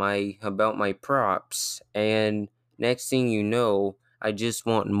about my props, and next thing you know, I just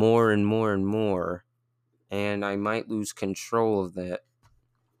want more and more and more, and I might lose control of that.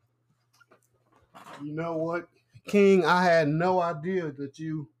 You know what, King? I had no idea that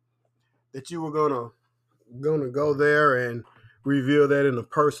you were gonna go there and reveal that in a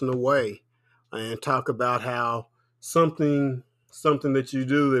personal way, and talk about how something that you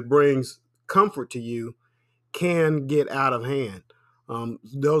do that brings comfort to you can get out of hand.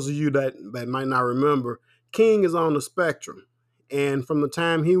 Those of you that might not remember, King is on the spectrum, and from the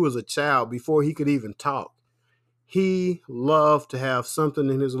time he was a child, before he could even talk, he loved to have something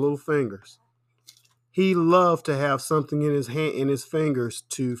in his little fingers. He loved to have something in his hand, in his fingers,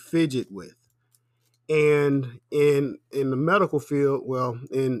 to fidget with. And in the medical field, well,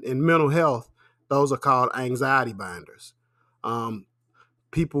 in mental health, those are called anxiety binders. Um,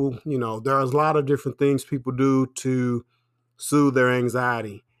 People, there's a lot of different things people do to soothe their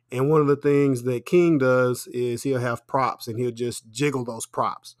anxiety. And one of the things that King does is he'll have props and he'll just jiggle those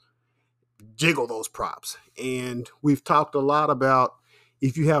props. And we've talked a lot about,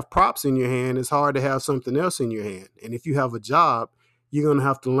 if you have props in your hand, it's hard to have something else in your hand. And if you have a job, you're going to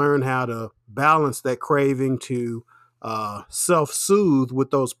have to learn how to balance that craving to self soothe with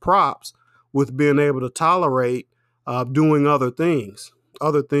those props, with being able to tolerate doing other things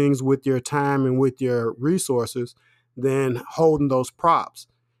with your time and with your resources than holding those props.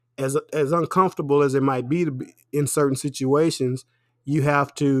 As uncomfortable as it might be to be in certain situations, you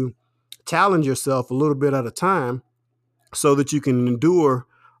have to challenge yourself a little bit at a time so that you can endure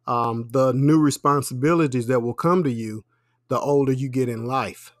the new responsibilities that will come to you the older you get in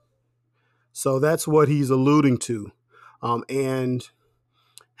life. So that's what he's alluding to. And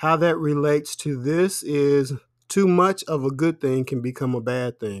how that relates to this is, too much of a good thing can become a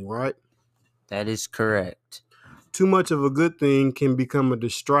bad thing, right? That is correct. Too much of a good thing can become a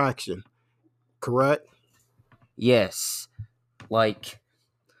distraction, correct? Yes, like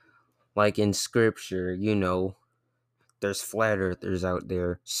in scripture, there's flat earthers out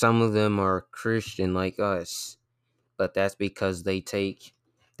there. Some of them are Christian like us, but that's because they take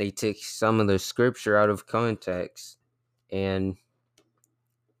some of the scripture out of context. And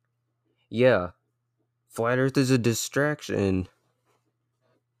yeah, flat earth is a distraction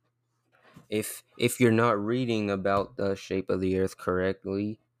if you're not reading about the shape of the earth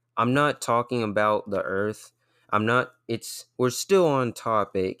correctly. I'm not talking about the earth. I'm not it's We're still on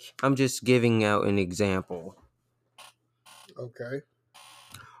topic. I'm just giving out an example. Okay.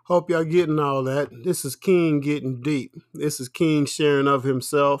 Hope y'all getting all that. This is King getting deep. This is King sharing of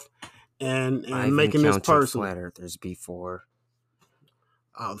himself and I've making this encountered personal. flat earthers before.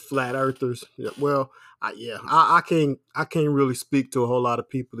 Flat earthers. Yeah, well, I can't really speak to a whole lot of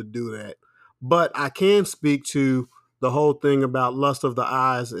people to do that, but I can speak to the whole thing about lust of the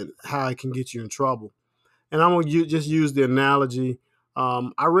eyes and how it can get you in trouble. And I'm gonna just use the analogy.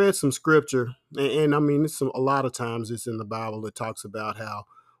 I read some scripture, and I mean, a lot of times it's in the Bible that talks about how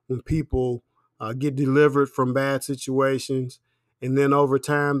when people get delivered from bad situations, and then over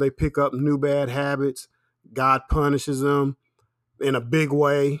time they pick up new bad habits, God punishes them in a big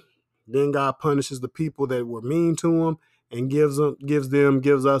way. Then God punishes the people that were mean to him and gives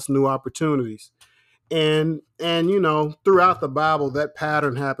us new opportunities. And throughout the Bible, that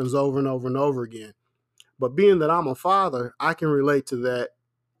pattern happens over and over and over again. But being that I'm a father, I can relate to that.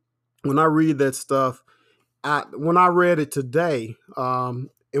 When I read that stuff, when I read it today, and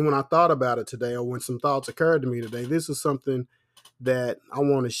when I thought about it today, or when some thoughts occurred to me today, this is something that I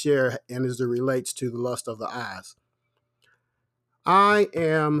want to share, and as it relates to the lust of the eyes. I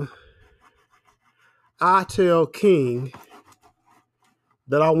tell King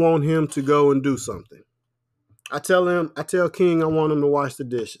that I want him to go and do something. I tell King I want him to wash the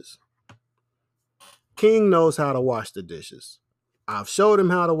dishes. King knows how to wash the dishes. I've showed him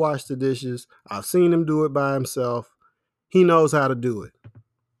how to wash the dishes. I've seen him do it by himself. He knows how to do it.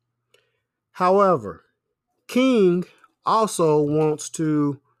 However, King also wants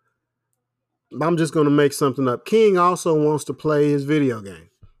to, I'm just going to make something up. King also wants to play his video game.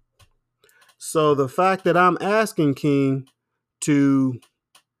 So the fact that I'm asking King to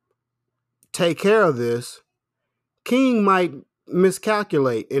take care of this, King might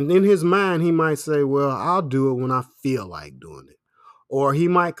miscalculate. And in his mind, he might say, well, I'll do it when I feel like doing it. Or he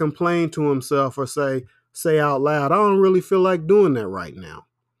might complain to himself or say out loud, I don't really feel like doing that right now.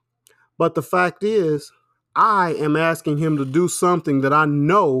 But the fact is, I am asking him to do something that I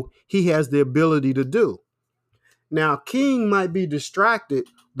know he has the ability to do. Now, King might be distracted,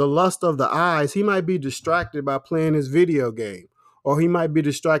 the lust of the eyes, he might be distracted by playing his video game. Or he might be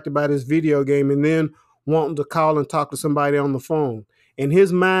distracted by this video game and then wanting to call and talk to somebody on the phone. In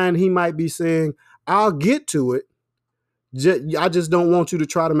his mind, he might be saying, I'll get to it. I just don't want you to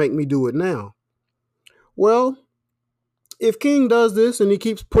try to make me do it now. Well, if King does this and he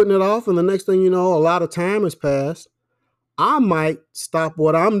keeps putting it off, and the next thing you know, a lot of time has passed, I might stop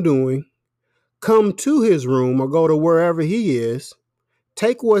what I'm doing, come to his room or go to wherever he is,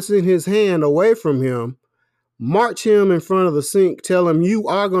 take what's in his hand away from him, march him in front of the sink, tell him you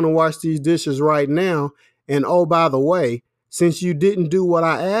are going to wash these dishes right now. And oh, by the way, since you didn't do what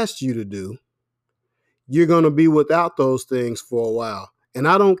I asked you to do, you're going to be without those things for a while. And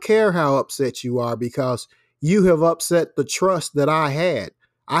I don't care how upset you are because you have upset the trust that I had.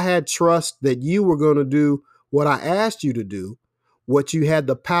 I had trust that you were going to do what I asked you to do, what you had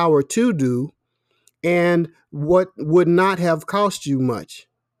the power to do, and what would not have cost you much.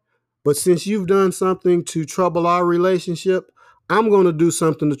 But since you've done something to trouble our relationship, I'm going to do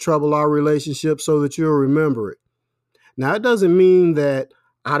something to trouble our relationship so that you'll remember it. Now, it doesn't mean that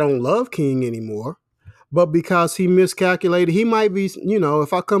I don't love King anymore. But because he miscalculated, he might be,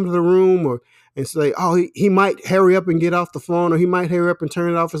 if I come to the room and say, oh, he might hurry up and get off the phone, or he might hurry up and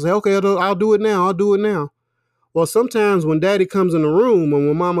turn it off and say, okay, I'll do it now. I'll do it now. Well, sometimes when daddy comes in the room and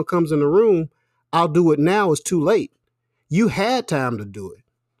when mama comes in the room, I'll do it now is too late. You had time to do it.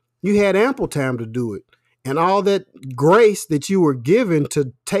 You had ample time to do it. And all that grace that you were given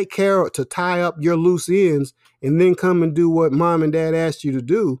to take care of, to tie up your loose ends and then come and do what mom and dad asked you to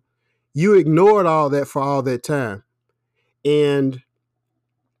do, you ignored all that for all that time. And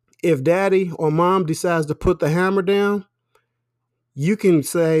if daddy or mom decides to put the hammer down, you can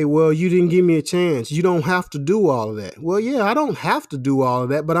say, well, you didn't give me a chance. You don't have to do all of that. Well, yeah, I don't have to do all of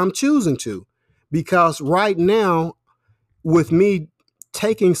that, but I'm choosing to. Because right now, with me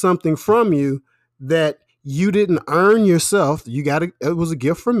taking something from you that you didn't earn yourself, it was a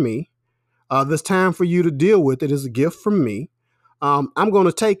gift from me. This time for you to deal with it is a gift from me. I'm going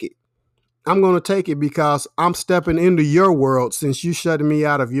to take it. I'm going to take it because I'm stepping into your world since you shutting me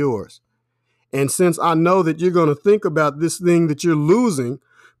out of yours. And since I know that you're going to think about this thing that you're losing,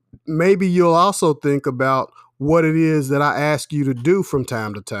 maybe you'll also think about what it is that I ask you to do from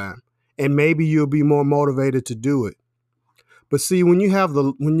time to time. And maybe you'll be more motivated to do it. But see, when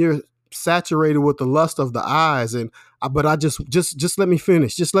you're saturated with the lust of the eyes but I just let me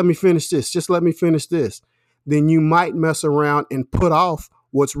finish. Just let me finish this. Just let me finish this. Then you might mess around and put off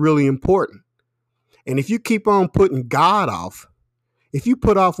what's really important. And if you keep on putting God off, if you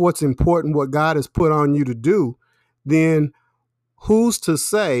put off what's important, what God has put on you to do, then who's to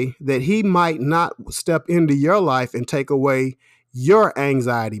say that he might not step into your life and take away your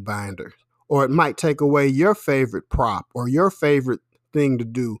anxiety binder, or it might take away your favorite prop or your favorite thing to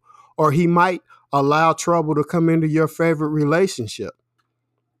do, or he might allow trouble to come into your favorite relationship.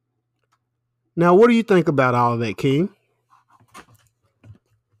 Now, what do you think about all of that, King?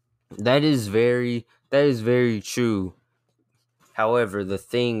 That is very true. However, the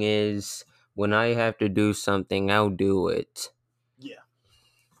thing is, when I have to do something, I'll do it. Yeah.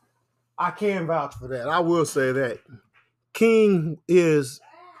 I can vouch for that. I will say that. King is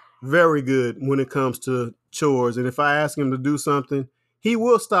very good when it comes to chores. And if I ask him to do something, he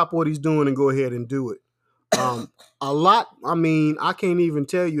will stop what he's doing and go ahead and do it. I can't even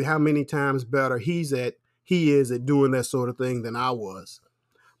tell you how many times better he is at doing that sort of thing than I was.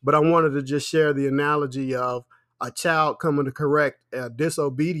 But I wanted to just share the analogy of a child coming to correct a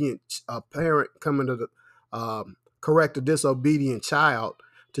disobedient parent coming to correct a disobedient child,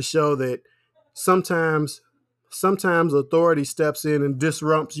 to show that sometimes authority steps in and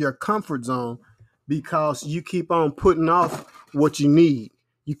disrupts your comfort zone because you keep on putting off what you need.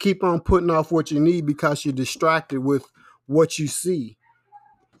 You keep on putting off what you need because you're distracted with what you see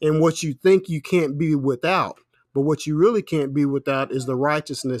and what you think you can't be without. But what you really can't be without is the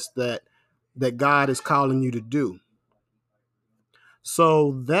righteousness that God is calling you to do.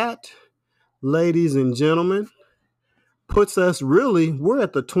 So that, ladies and gentlemen, puts us really, we're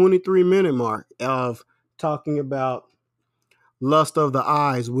at the 23-minute mark of talking about lust of the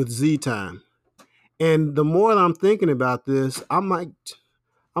eyes with Z time. And the more that I'm thinking about this, I might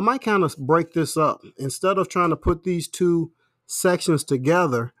kind of break this up. Instead of trying to put these two sections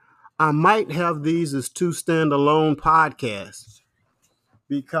together, I might have these as two standalone podcasts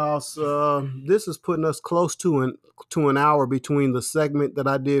because this is putting us close to an hour between the segment that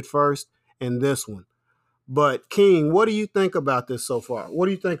I did first and this one. But King, what do you think about this so far? What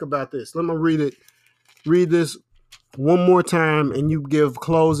do you think about this? Let me read this one more time, and you give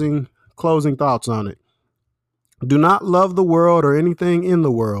closing thoughts on it. Do not love the world or anything in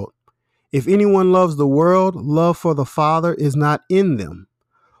the world. If anyone loves the world, love for the Father is not in them.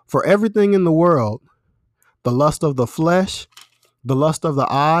 For everything in the world, the lust of the flesh, the lust of the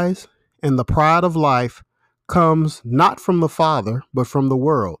eyes, and the pride of life comes not from the Father, but from the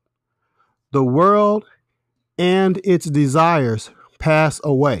world. The world and its desires pass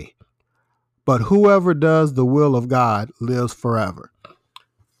away, but whoever does the will of God lives forever.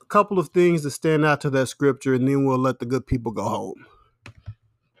 A couple of things that stand out to that scripture, and then we'll let the good people go home.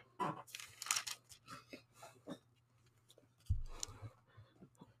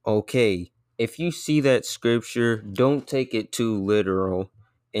 Okay, if you see that scripture, don't take it too literal.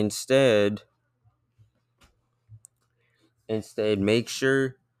 Instead, make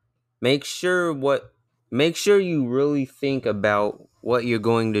sure what make sure you really think about what you're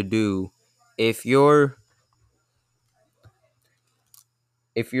going to do. If you're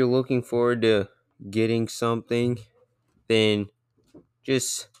looking forward to getting something, then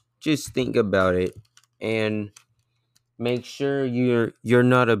just think about it and make sure you're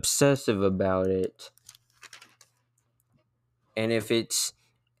not obsessive about it. And if it's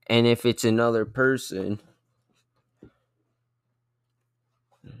another person,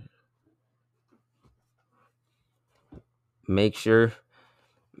 make sure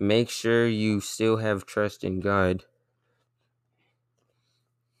you still have trust in God.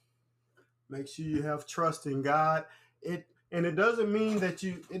 Make sure you have trust in God. It doesn't mean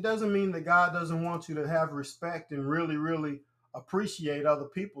that God doesn't want you to have respect and really, really appreciate other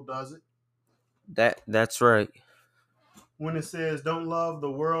people, does it? That's right. When it says don't love the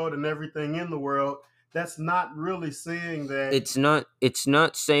world and everything in the world, that's not really saying that. It's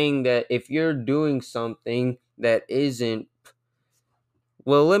not saying that if you're doing something that isn't,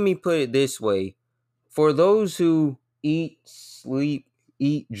 well, let me put it this way. For those who eat, sleep,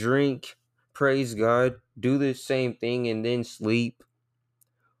 drink, praise God, do the same thing and then sleep.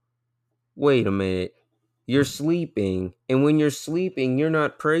 Wait a minute. You're sleeping, and when you're sleeping, you're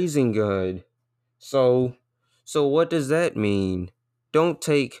not praising God. So what does that mean? Don't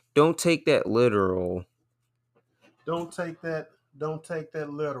take that literal. Don't take that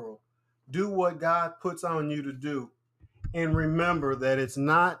literal. Do what God puts on you to do. And remember that it's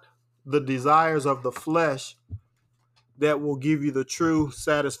not the desires of the flesh that will give you the true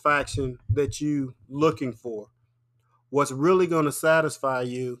satisfaction that you looking for. What's really going to satisfy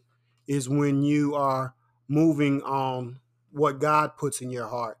you is when you are moving on what God puts in your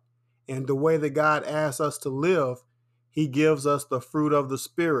heart. And the way that God asks us to live, he gives us the fruit of the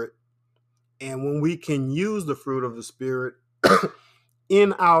Spirit. And when we can use the fruit of the Spirit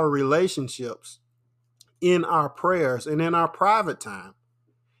in our relationships, in our prayers, and in our private time,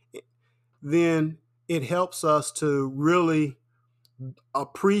 then it helps us to really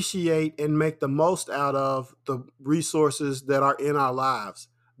appreciate and make the most out of the resources that are in our lives.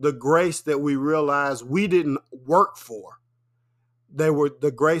 The grace that we realize we didn't work for. They were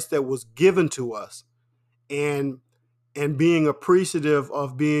the grace that was given to us. And being appreciative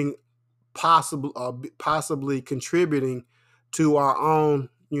of being possibly contributing to our own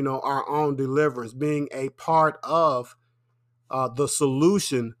deliverance, being a part of the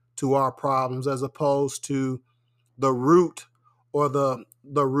solution to our problems as opposed to the root or the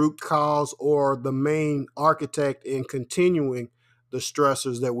root cause or the main architect in continuing the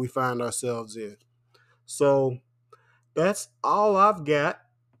stressors that we find ourselves in. So that's all I've got.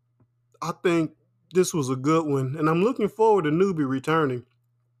 I think this was a good one, and I'm looking forward to Newbie returning.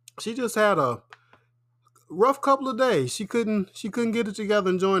 She just had a rough couple of days. She couldn't get it together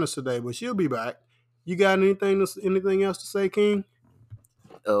and join us today, but she'll be back. You got anything else to say, King?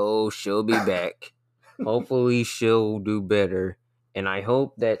 Oh, she'll be back. Hopefully she'll do better. And I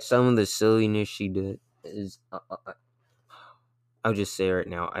hope that some of the silliness she did is I'll just say right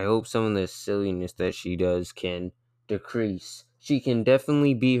now, I hope some of the silliness that she does can decrease. She can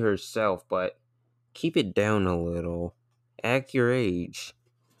definitely be herself, but Keep it down a little. Act your age.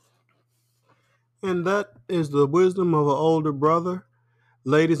 And that is the wisdom of an older brother.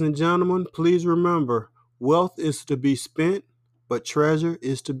 Ladies and gentlemen, please remember, wealth is to be spent, but treasure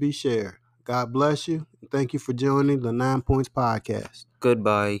is to be shared. God bless you. Thank you for joining the 9 Points Podcast.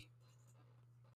 Goodbye.